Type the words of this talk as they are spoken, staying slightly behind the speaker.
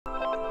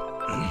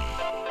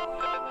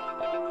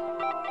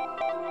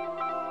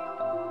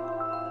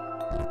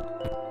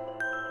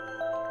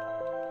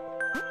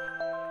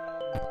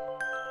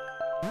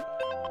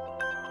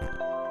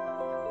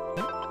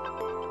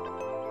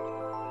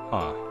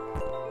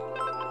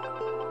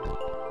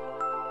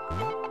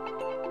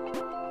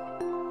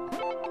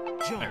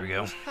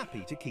go. Was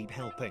happy to keep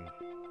helping.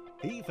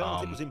 He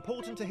felt it was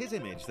important to his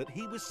image that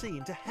he was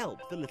seen to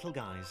help the little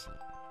guys.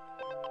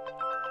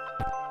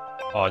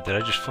 Oh, did I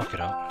just fuck it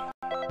up?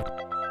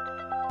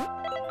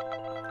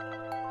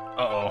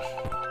 Uh-oh.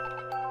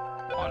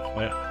 Hold on,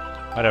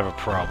 might have a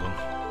problem.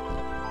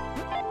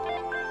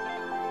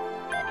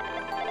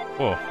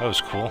 Whoa, that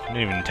was cool. I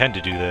didn't even intend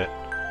to do that.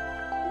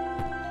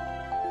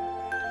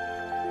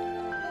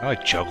 Can I,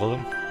 like, juggle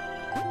them?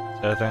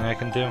 Is that a thing I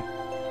can do?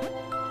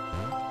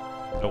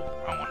 Nope,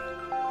 wrong one.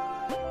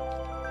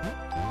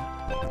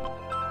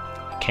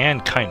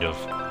 Can, kind of.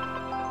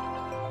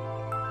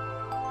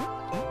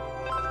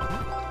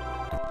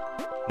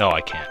 No,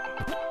 I can't.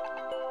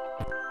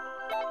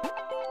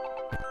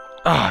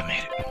 Ah, I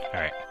made it.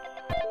 Alright.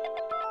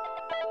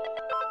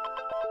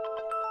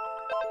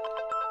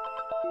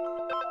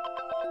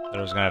 Thought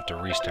I was gonna have to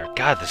restart.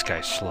 God, this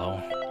guy's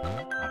slow.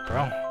 Oh,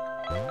 bro.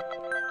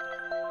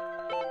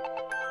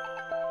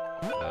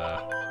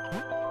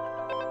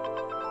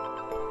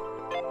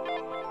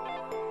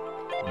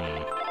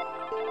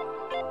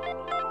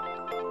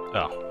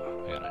 Oh,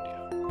 I got an idea.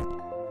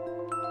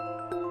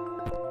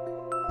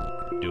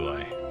 Do I?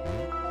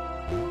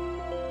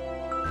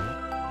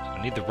 So I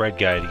need the red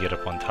guy to get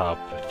up on top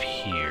of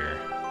here.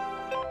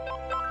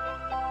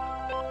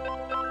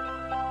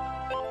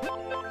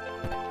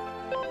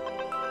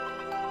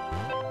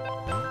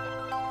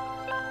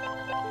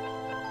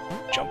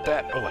 Jump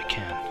that? Oh, I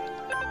can.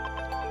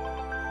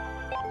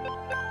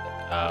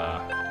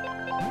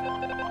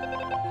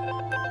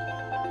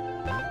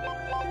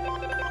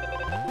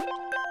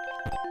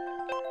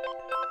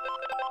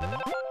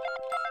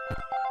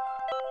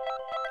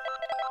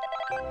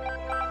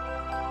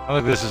 I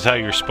think this is how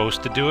you're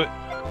supposed to do it,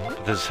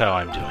 but this is how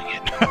I'm doing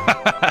it.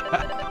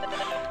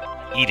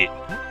 Eat it.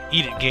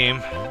 Eat it,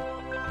 game.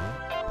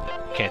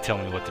 Can't tell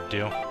me what to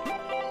do.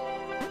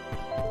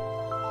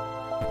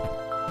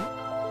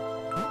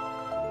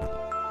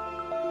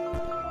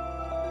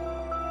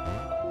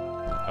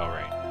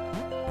 Alright.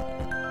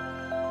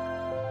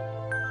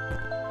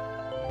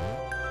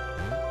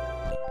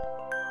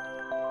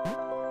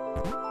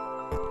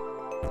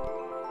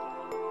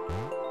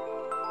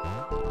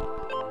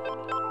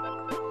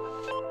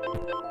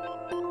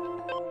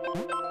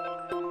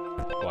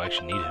 Oh, I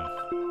actually need him.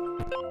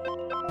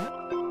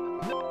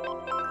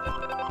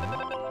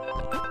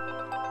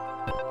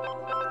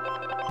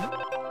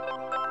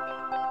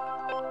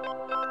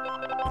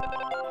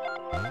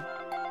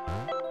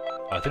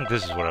 I think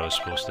this is what I was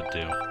supposed to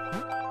do.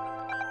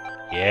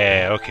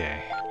 Yeah,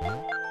 okay.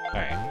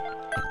 Alright.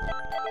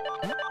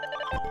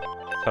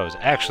 I was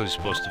actually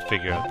supposed to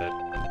figure out that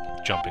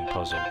jumping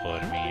puzzle,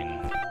 but I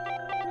mean,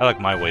 I like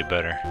my way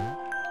better.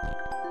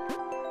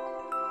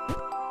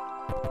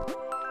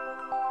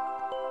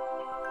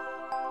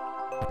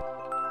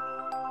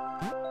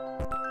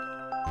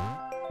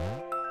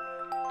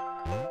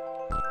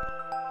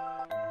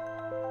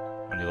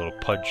 Any little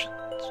pudge.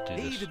 Let's do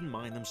this. He didn't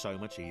mind them so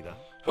much either.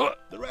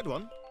 The red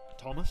one,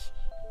 Thomas,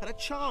 had a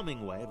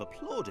charming way of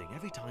applauding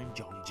every time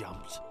Johnny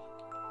jumped.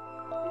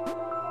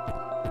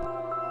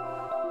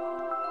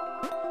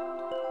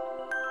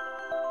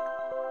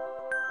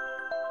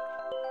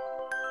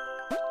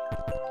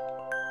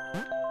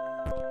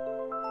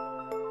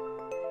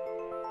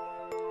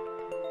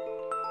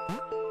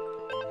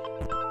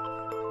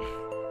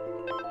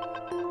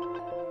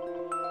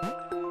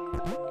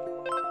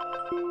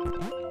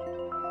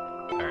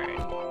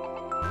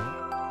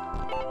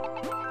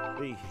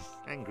 The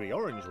angry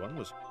orange one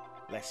was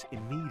less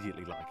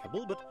immediately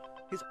likeable, but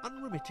his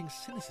unremitting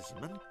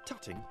cynicism and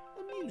tutting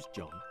amused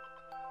John.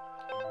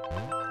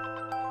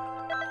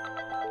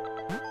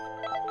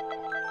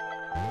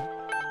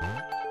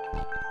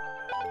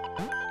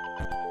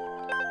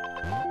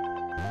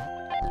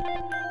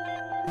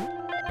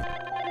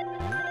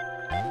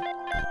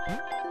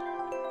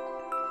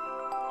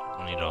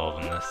 I'll need all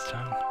of them this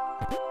time.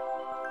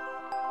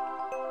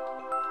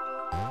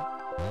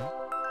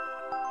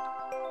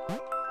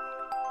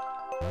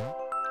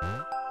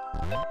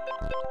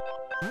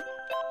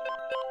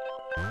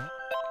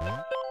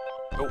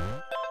 Oh,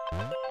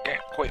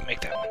 can't quite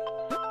make that one.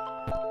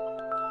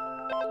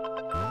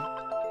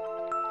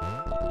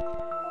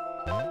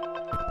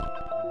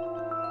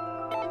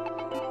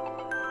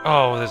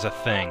 Oh, there's a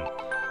thing.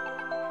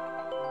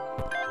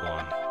 Hold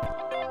on.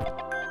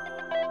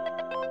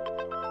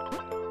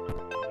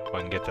 If I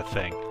can get the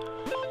thing.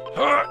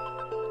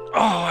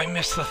 Oh, I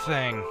missed the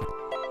thing.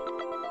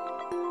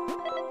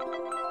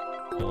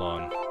 Hold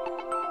on.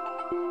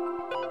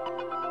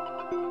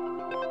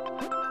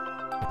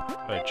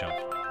 How do I jump?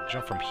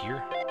 Jump from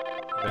here?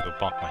 I gotta go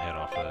bonk my head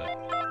off of that.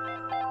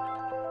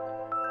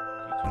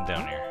 You come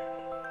down here.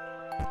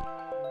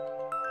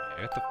 Yeah,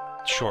 I got the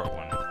short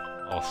one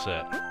all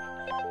set.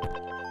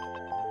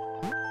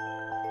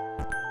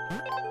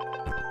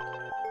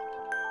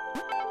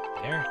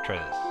 There, try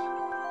this.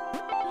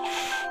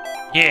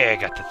 Yeah, I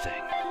got the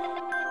thing.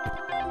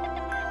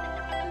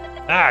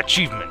 Ah,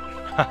 achievement!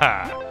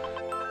 Haha!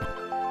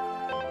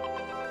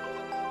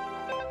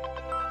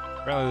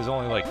 Apparently there's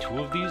only like 2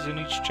 of these in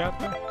each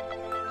chapter?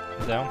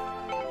 Down.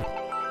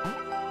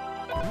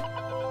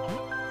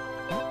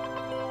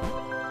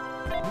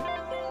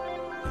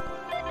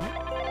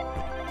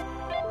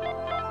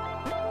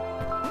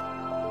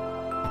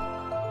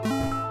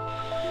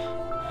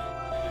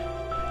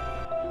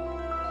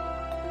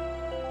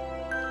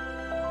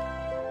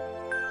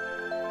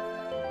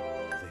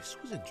 This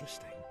was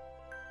interesting.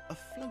 A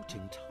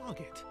floating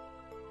target.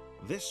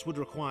 This would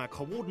require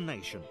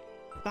coordination,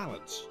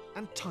 balance,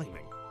 and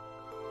timing.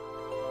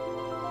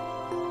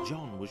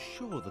 John was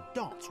sure the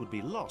dots would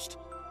be lost,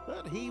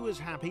 but he was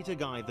happy to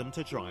guide them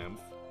to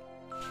triumph.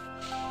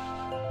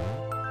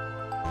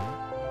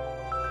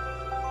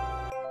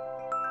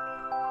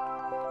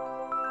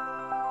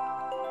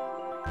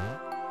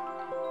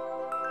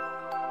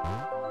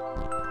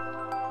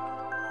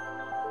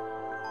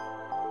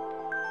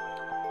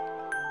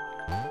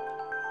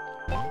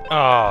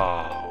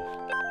 Oh,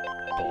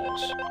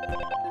 balls.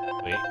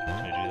 Wait,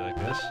 can I do it like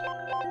this?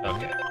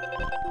 Okay.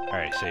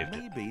 Alright, saved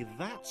it. Maybe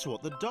that's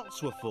what the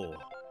dots were for.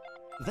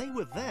 They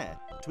were there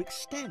to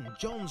extend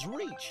John's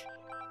reach,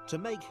 to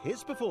make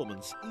his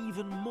performance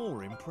even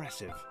more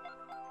impressive.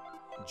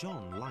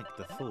 John liked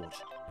the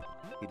thought.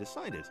 He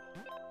decided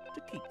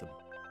to keep them.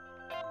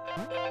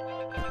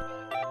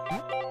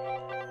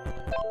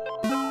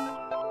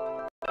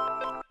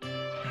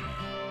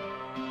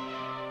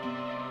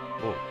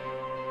 Whoa.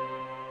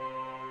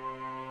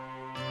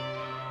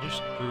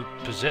 This group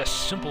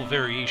possessed simple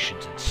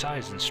variations in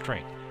size and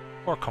strength.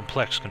 More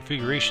complex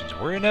configurations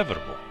were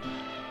inevitable.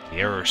 The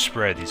error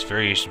spread, these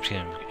variations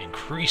became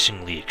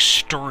increasingly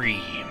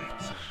extreme.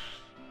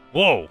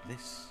 Whoa!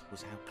 This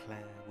was how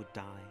Claire would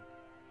die.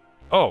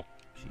 Oh!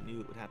 She knew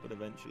it would happen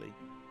eventually.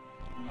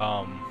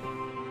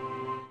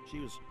 She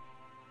was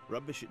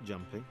rubbish at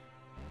jumping,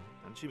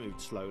 and she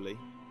moved slowly.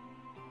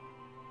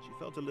 She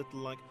felt a little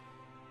like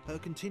her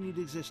continued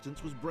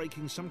existence was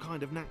breaking some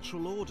kind of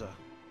natural order.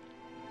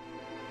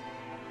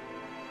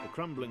 The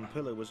crumbling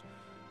pillar was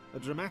a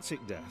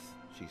dramatic death,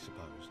 she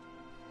supposed.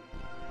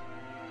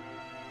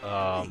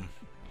 Hey,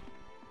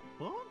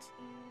 what?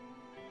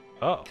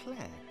 Oh.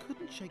 Claire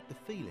couldn't shake the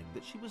feeling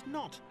that she was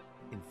not,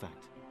 in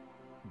fact,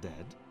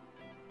 dead.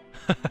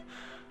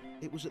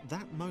 It was at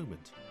that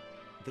moment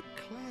that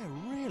Claire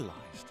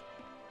realised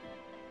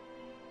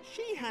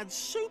she had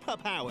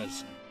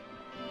superpowers.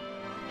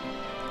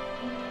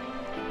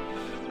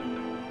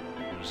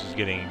 This is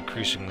getting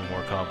increasingly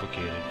more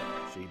complicated.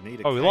 She'd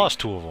need a Oh, we cape. lost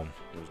 2 of them.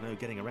 There was no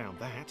getting around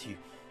that. You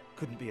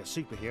couldn't be a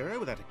superhero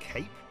without a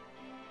cape.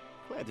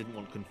 Claire didn't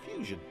want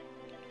confusion.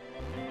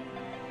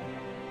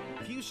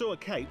 If you saw a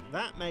cape,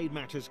 that made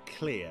matters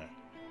clear.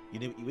 You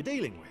knew what you were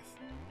dealing with.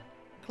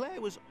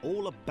 Claire was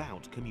all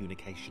about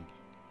communication.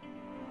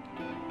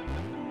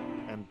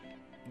 And,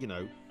 you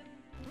know,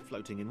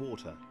 floating in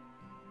water,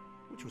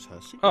 which was her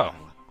superpower.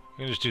 Oh,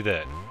 you can just do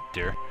that,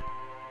 dear.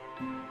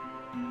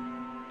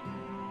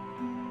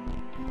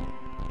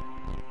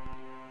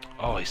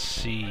 Oh, I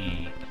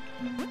see.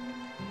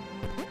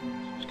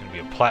 There's gonna be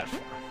a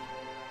platform.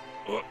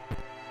 Oh.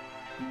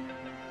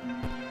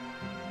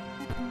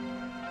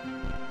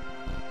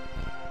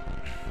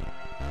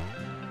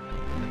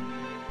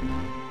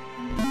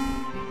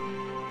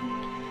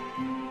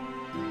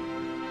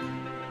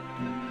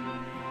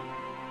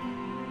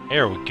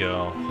 There we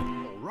go.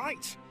 All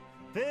right.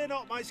 Fear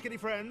not, my skinny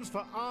friends,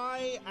 for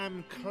I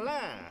am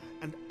Claire,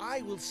 and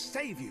I will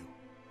save you.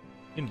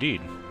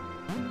 Indeed.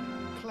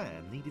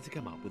 Claire needed to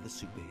come up with a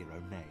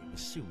superhero name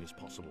as soon as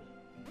possible.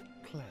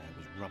 Claire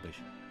was rubbish.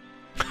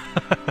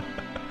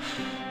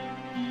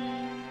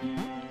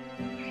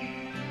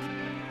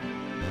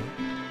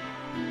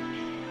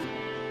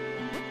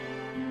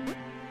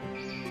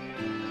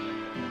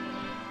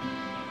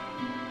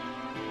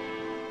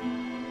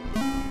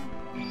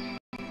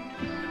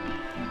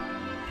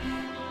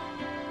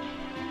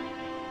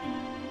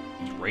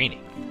 It's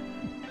raining.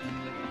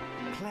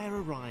 Claire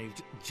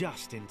arrived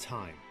just in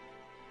time,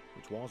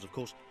 which was, of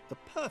course, the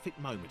perfect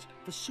moment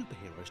for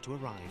superheroes to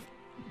arrive.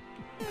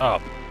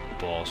 Oh,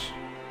 balls.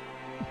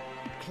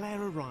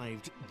 Claire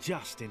arrived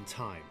just in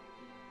time,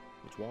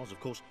 which was, of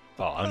course,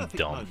 the Oh, I'm perfect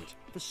dumb. moment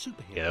for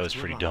superheroes Yeah, that was to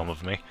pretty arrive. dumb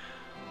of me.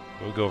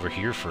 We'll go over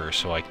here first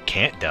so I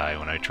can't die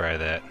when I try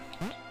that.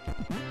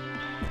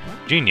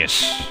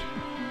 Genius!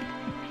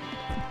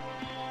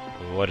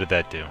 What did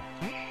that do?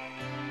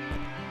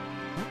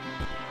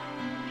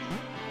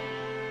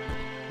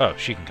 Oh,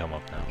 she can come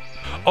up now.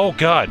 Oh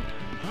god!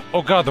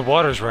 Oh god, the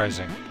water's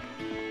rising!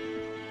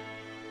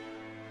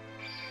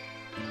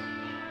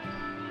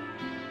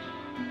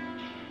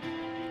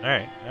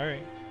 Alright,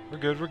 alright. We're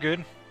good, we're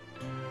good.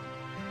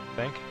 I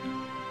think.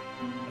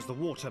 As the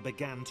water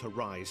began to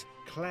rise,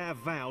 Claire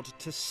vowed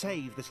to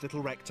save this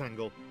little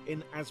rectangle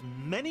in as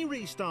many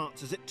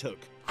restarts as it took.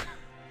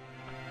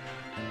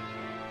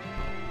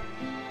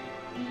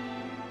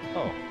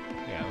 Oh,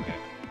 yeah, okay.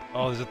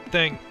 Oh, there's a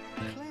thing!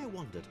 Claire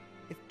wondered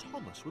if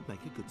Thomas would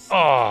make a good saver.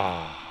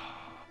 Oh!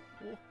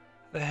 Or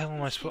The hell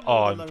am I supposed? Super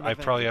Oh, alone I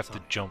probably have to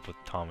adventure jump with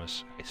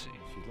Thomas. I see.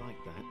 she'd like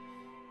that.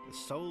 The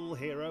sole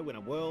hero in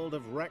a world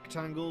of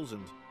rectangles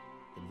and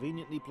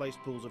conveniently placed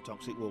pools of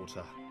toxic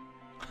water.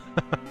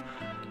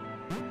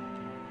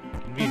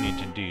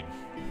 Convenient indeed.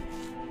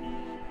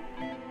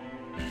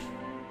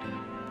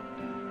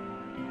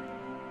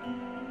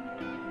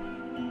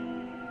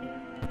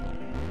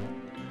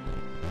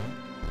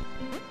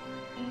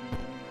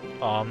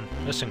 I'm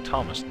missing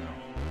Thomas now.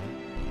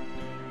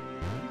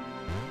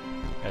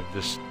 At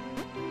this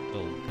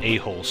little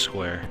a-hole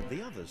square.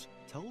 The others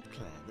told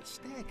Claire that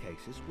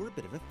staircases were a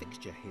bit of a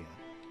fixture here.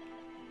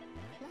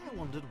 Claire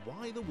wondered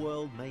why the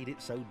world made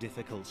it so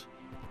difficult.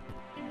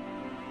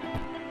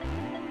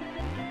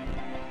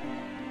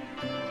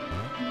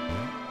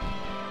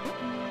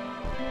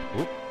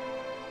 Oop.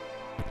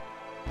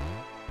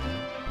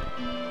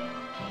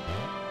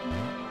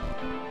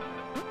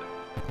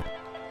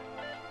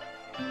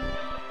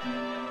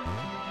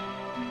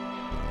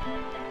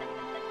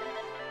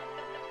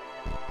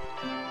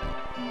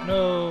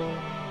 No.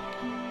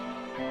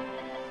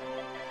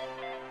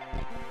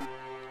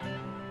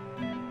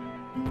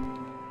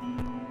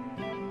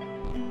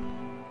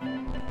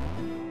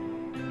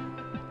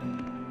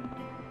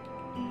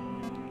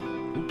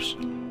 Oops.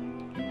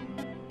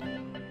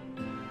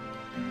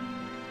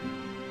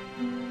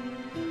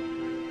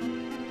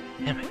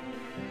 Damn it.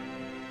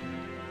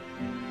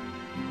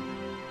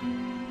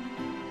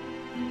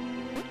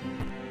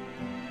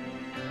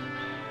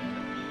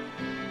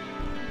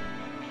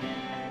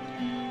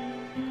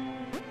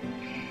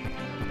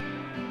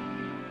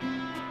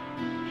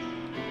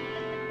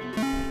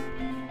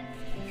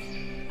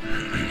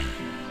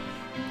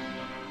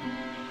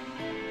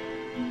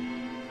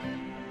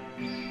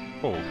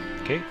 Oh,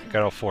 okay,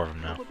 got all four of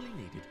them now. Probably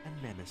needed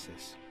a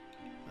nemesis,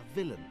 a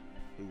villain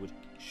who would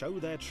show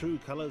their true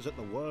colours at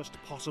the worst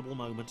possible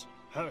moment,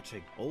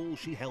 hurting all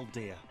she held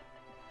dear.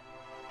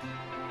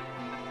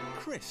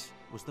 Chris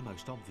was the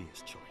most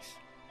obvious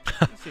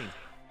choice. He seemed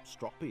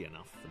stroppy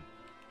enough, and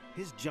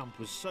his jump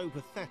was so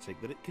pathetic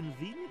that it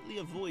conveniently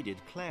avoided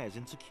Claire's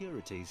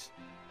insecurities.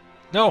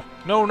 No,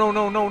 no, no,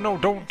 no, no, no,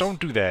 don't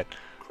do that.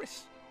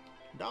 Chris.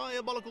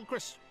 Diabolical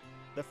Chris.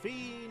 The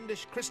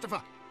fiendish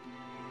Christopher.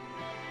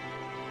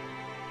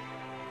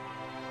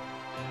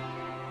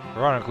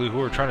 Ironically, who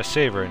we're trying to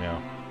save right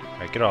now.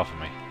 Alright, get off of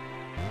me.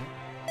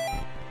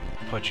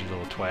 Pudgy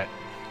little twat.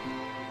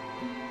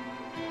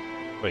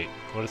 Wait,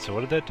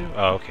 what did that do?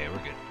 Oh, okay,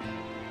 we're good.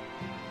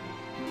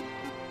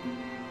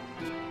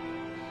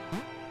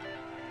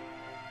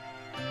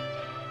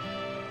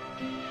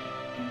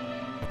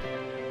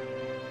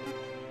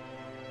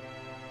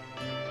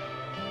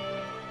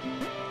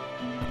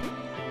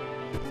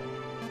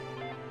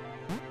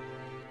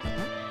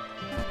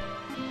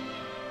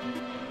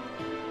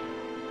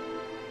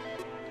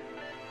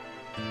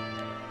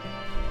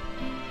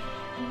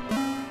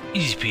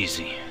 Easy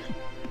peasy.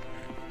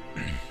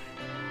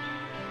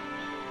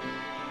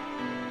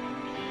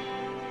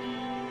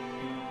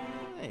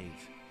 Hey,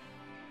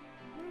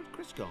 where's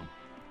Chris gone?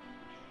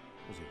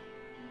 Was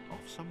he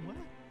off somewhere?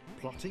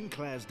 Plotting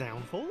Claire's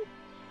downfall?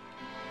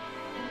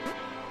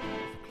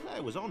 If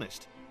Claire was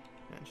honest,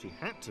 and she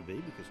had to be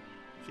because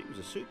she was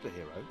a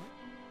superhero,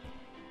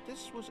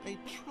 this was a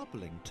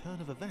troubling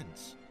turn of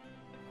events.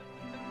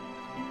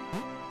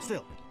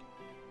 Still,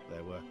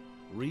 there were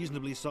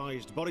reasonably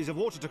sized bodies of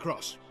water to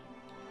cross.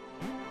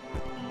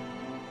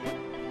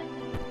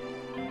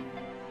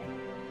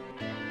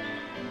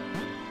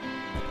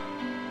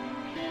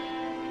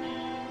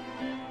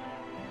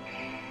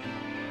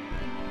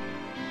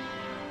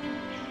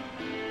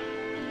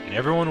 And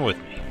everyone with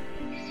me.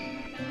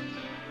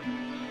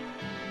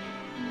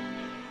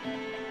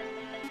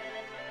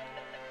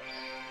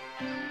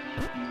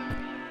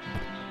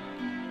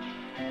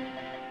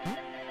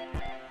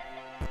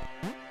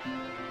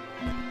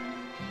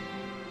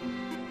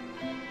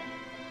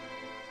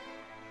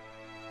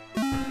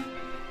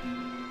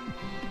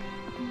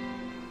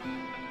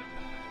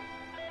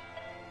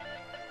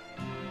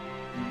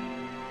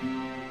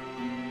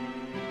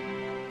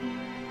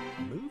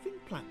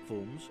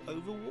 Platforms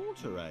over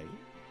water, eh?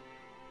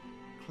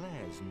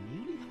 Claire's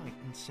newly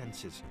heightened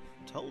senses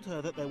told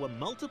her that there were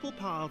multiple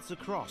paths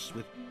across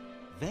with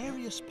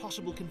various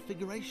possible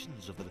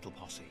configurations of the little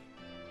posse.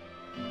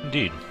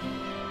 Indeed.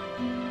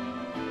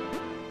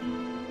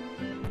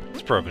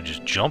 This bro could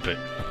just jump it.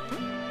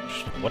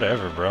 Just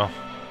whatever, bro.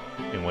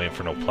 Been waiting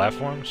for no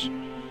platforms.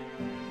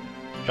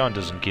 John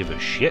doesn't give a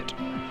shit.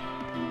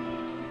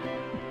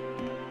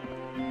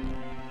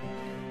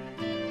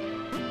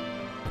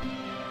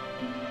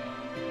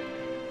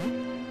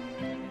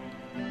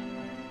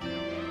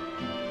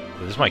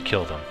 This might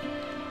kill them.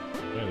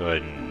 I'm gonna go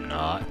ahead and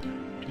not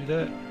do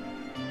that.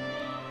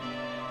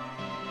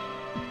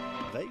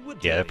 They were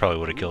Yeah, that probably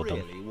would have killed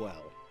really them.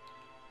 well.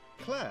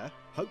 Claire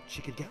hoped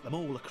she could get them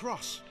all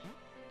across.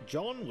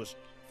 John was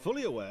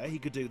fully aware he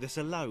could do this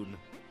alone.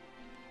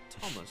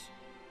 Thomas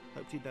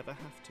hoped he'd never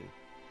have to.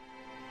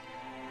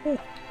 Ooh.